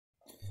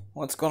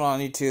What's going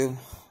on, YouTube?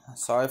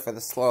 Sorry for the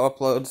slow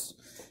uploads.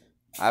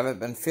 I haven't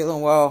been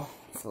feeling well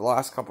for the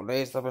last couple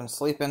days. I've been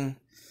sleeping,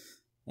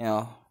 been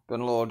a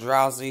little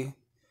drowsy.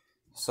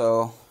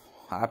 So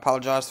I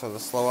apologize for the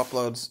slow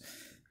uploads.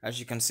 As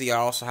you can see, I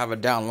also have a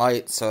down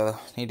light, so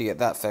I need to get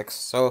that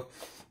fixed. So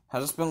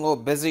I've just been a little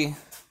busy,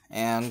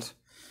 and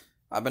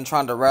I've been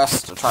trying to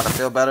rest to try to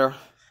feel better.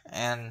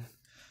 And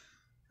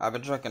I've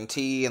been drinking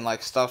tea and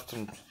stuff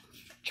to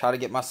try to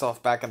get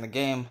myself back in the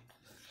game.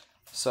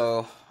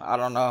 So I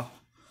don't know.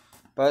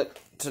 But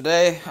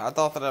today I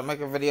thought that I'd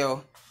make a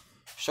video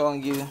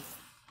showing you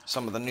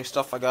some of the new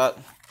stuff I got.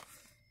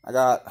 I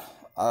got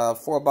a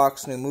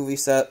 4-box new movie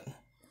set.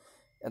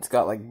 It's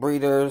got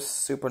Breeders,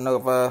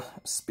 Supernova,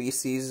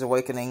 Species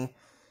Awakening,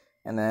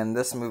 and then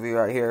this movie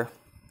right here.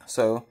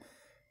 So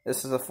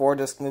this is a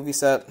 4-disc movie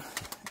set.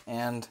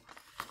 And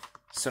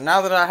so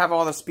now that I have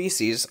all the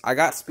species, I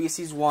got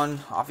Species 1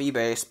 off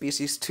eBay,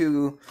 Species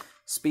 2,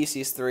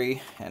 Species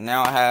 3, and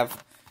now I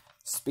have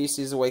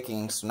Species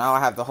Awakening. So now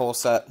I have the whole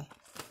set.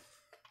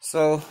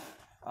 So,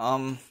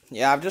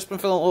 yeah, I've just been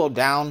feeling a little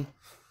down,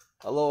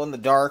 a little in the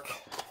dark,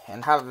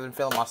 and haven't been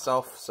feeling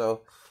myself.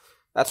 So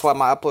that's why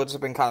my uploads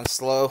have been kind of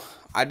slow.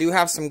 I do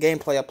have some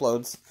gameplay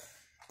uploads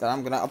that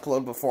I'm going to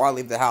upload before I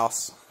leave the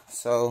house.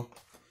 So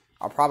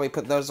I'll probably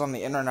put those on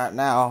the internet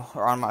now,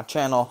 or on my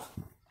channel.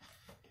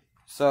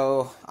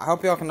 So I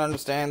hope y'all can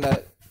understand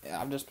that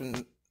I've just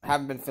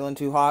haven't been feeling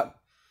too hot.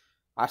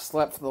 I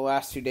slept for the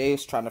last 2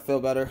 days trying to feel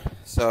better.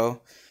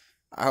 So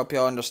I hope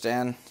y'all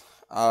understand.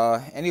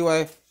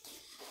 Anyway,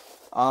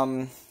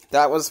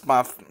 that was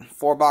my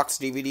 4-box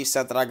DVD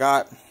set that I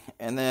got.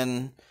 And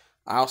then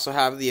I also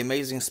have The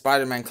Amazing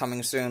Spider-Man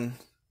coming soon.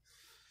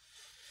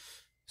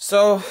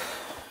 So,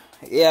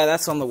 yeah,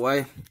 that's on the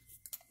way.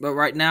 But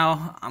right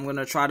now, I'm going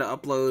to try to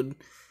upload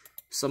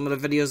some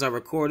of the videos I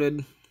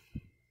recorded.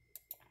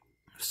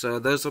 So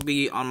those will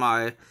be on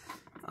my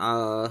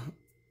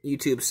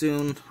YouTube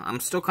soon. I'm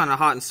still kind of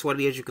hot and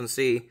sweaty, as you can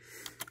see.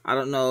 I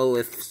don't know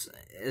if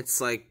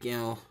it's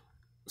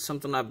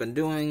something I've been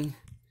doing.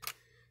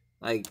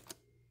 I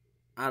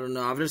don't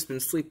know. I've just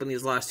been sleeping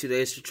these last 2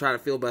 days to try to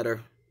feel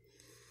better.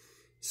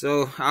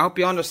 So I hope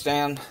you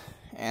understand.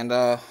 And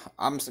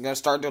I'm just gonna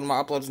start doing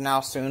my uploads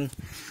now soon.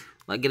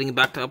 Getting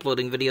back to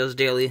uploading videos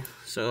daily.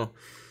 So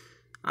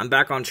I'm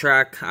back on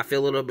track. I feel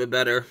a little bit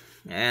better.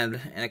 And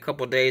in a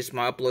couple days,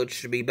 my uploads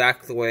should be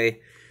back the way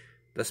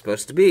they're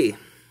supposed to be.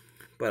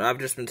 But I've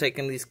just been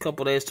taking these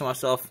couple days to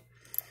myself,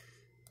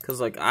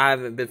 because I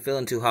haven't been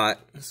feeling too hot.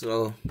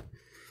 So,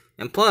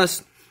 and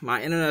plus,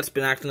 my internet's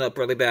been acting up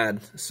really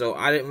bad. So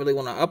I didn't really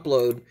want to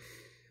upload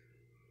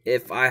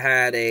if I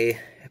had a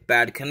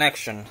bad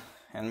connection.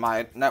 And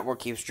my network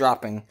keeps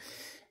dropping.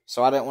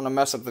 So I didn't want to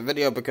mess up the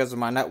video because of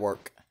my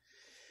network.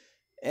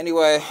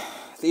 Anyway,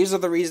 these are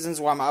the reasons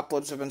why my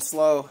uploads have been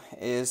slow.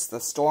 Is the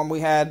storm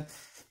we had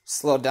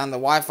slowed down the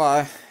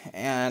Wi-Fi,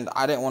 and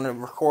I didn't want to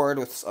record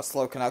with a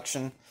slow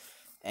connection,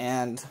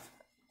 and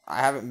I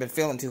haven't been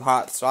feeling too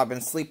hot, so I've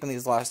been sleeping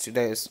these last 2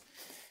 days.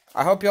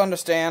 I hope you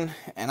understand,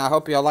 and I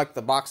hope y'all like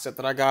the box set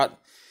that I got.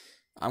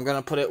 I'm going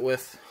to put it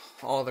with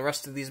all the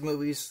rest of these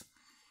movies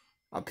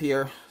up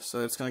here,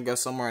 so it's going to go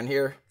somewhere in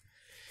here.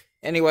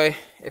 Anyway,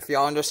 if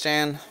y'all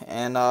understand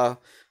and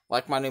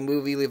like my new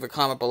movie, leave a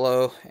comment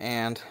below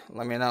and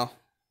let me know.